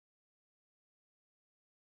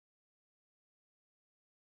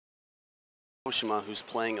Oshima, who's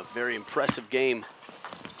playing a very impressive game.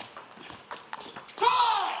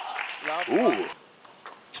 Ooh.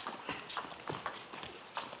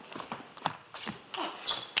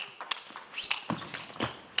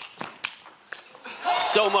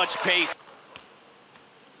 So much pace.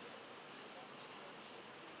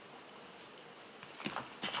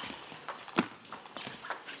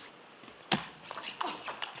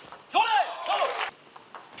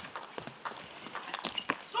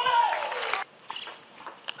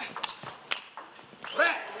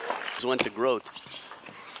 Went to growth.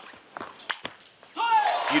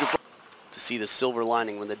 Beautiful to see the silver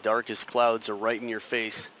lining when the darkest clouds are right in your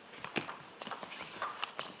face.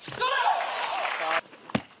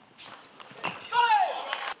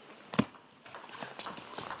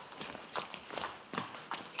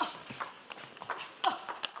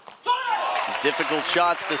 Difficult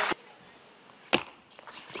shots to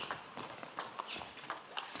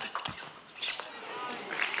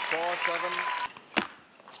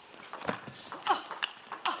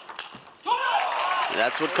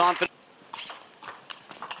That's what confidence.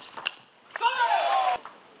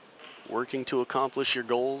 Working to accomplish your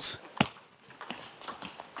goals.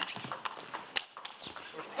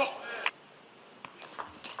 A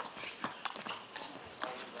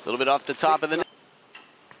little bit off the top of the net.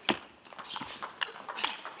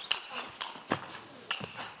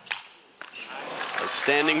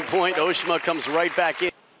 Outstanding point. Oshima comes right back in.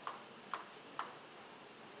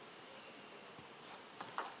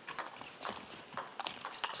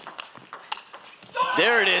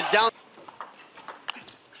 There it is, down.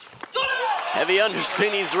 Heavy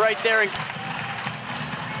underspin, he's right there.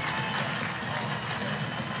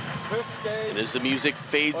 And as the music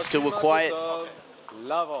fades to a quiet,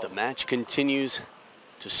 the match continues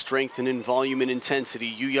to strengthen in volume and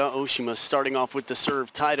intensity. Yuya Oshima starting off with the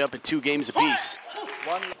serve, tied up at 2 games apiece.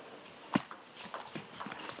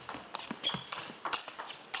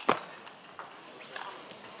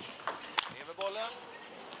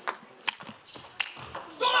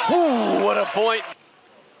 Ooh, what a point.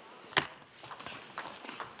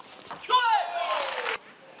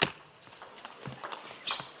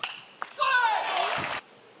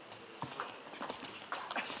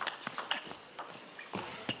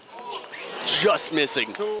 Just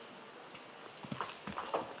missing.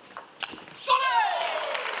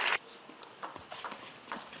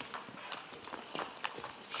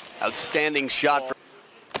 Outstanding shot for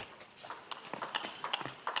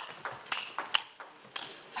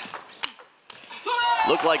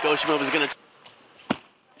looked like Oshima was going to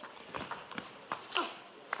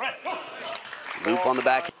loop on the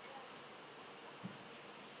back.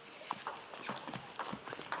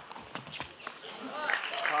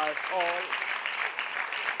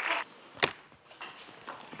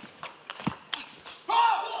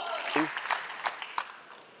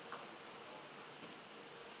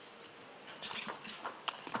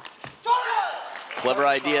 Clever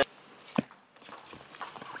idea.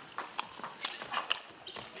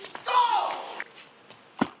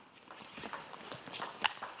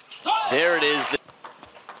 There it is.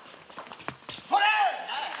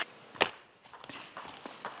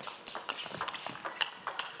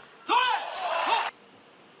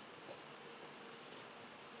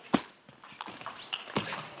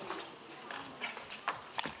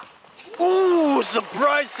 Ooh,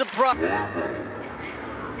 surprise, surprise.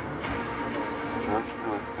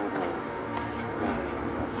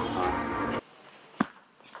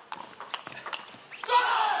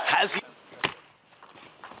 Has he?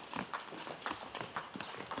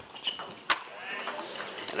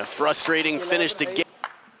 And a frustrating finish to get.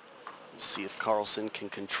 We'll see if Karlsson can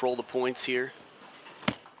control the points here.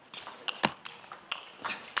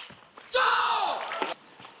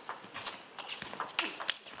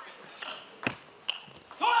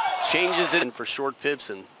 Changes it in for short pips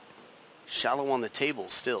and shallow on the table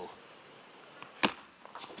still.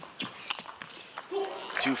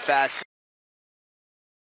 Too fast.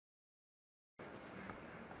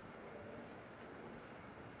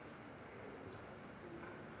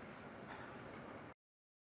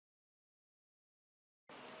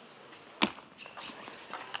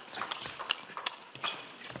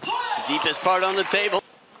 Deepest part on the table.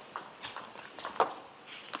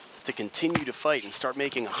 To continue to fight and start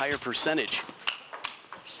making a higher percentage.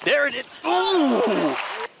 There it is. Ooh!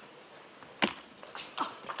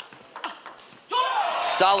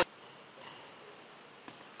 Solid.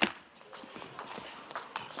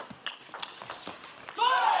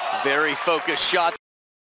 Very focused shot.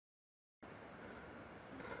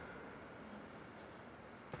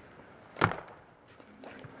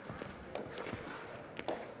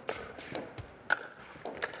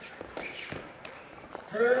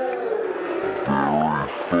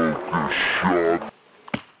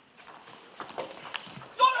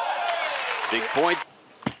 point.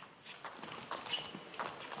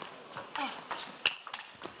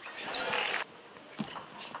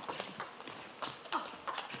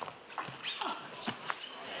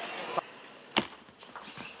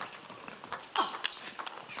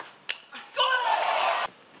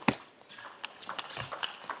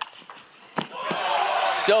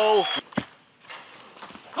 So,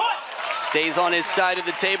 stays on his side of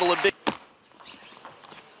the table a bit.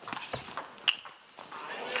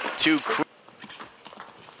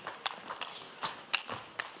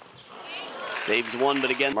 Saves one, but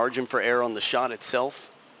again, margin for error on the shot itself.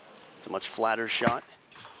 It's a much flatter shot.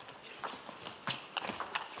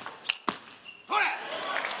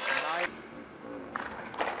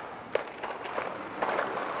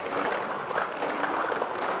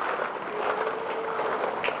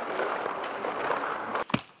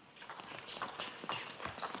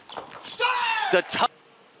 The top.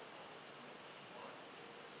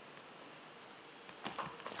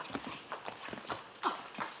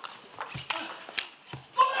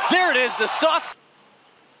 There it is, the soft.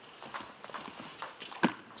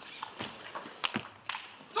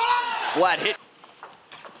 Flat hit.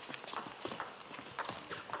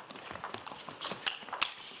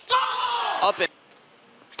 Up it.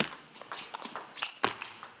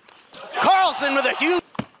 Karlsson with a huge.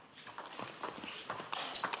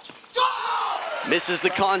 Misses the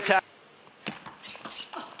contact.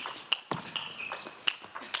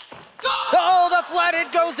 Oh, the flat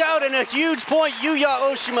hit goes out and a huge point.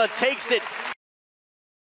 Yuya Oshima takes it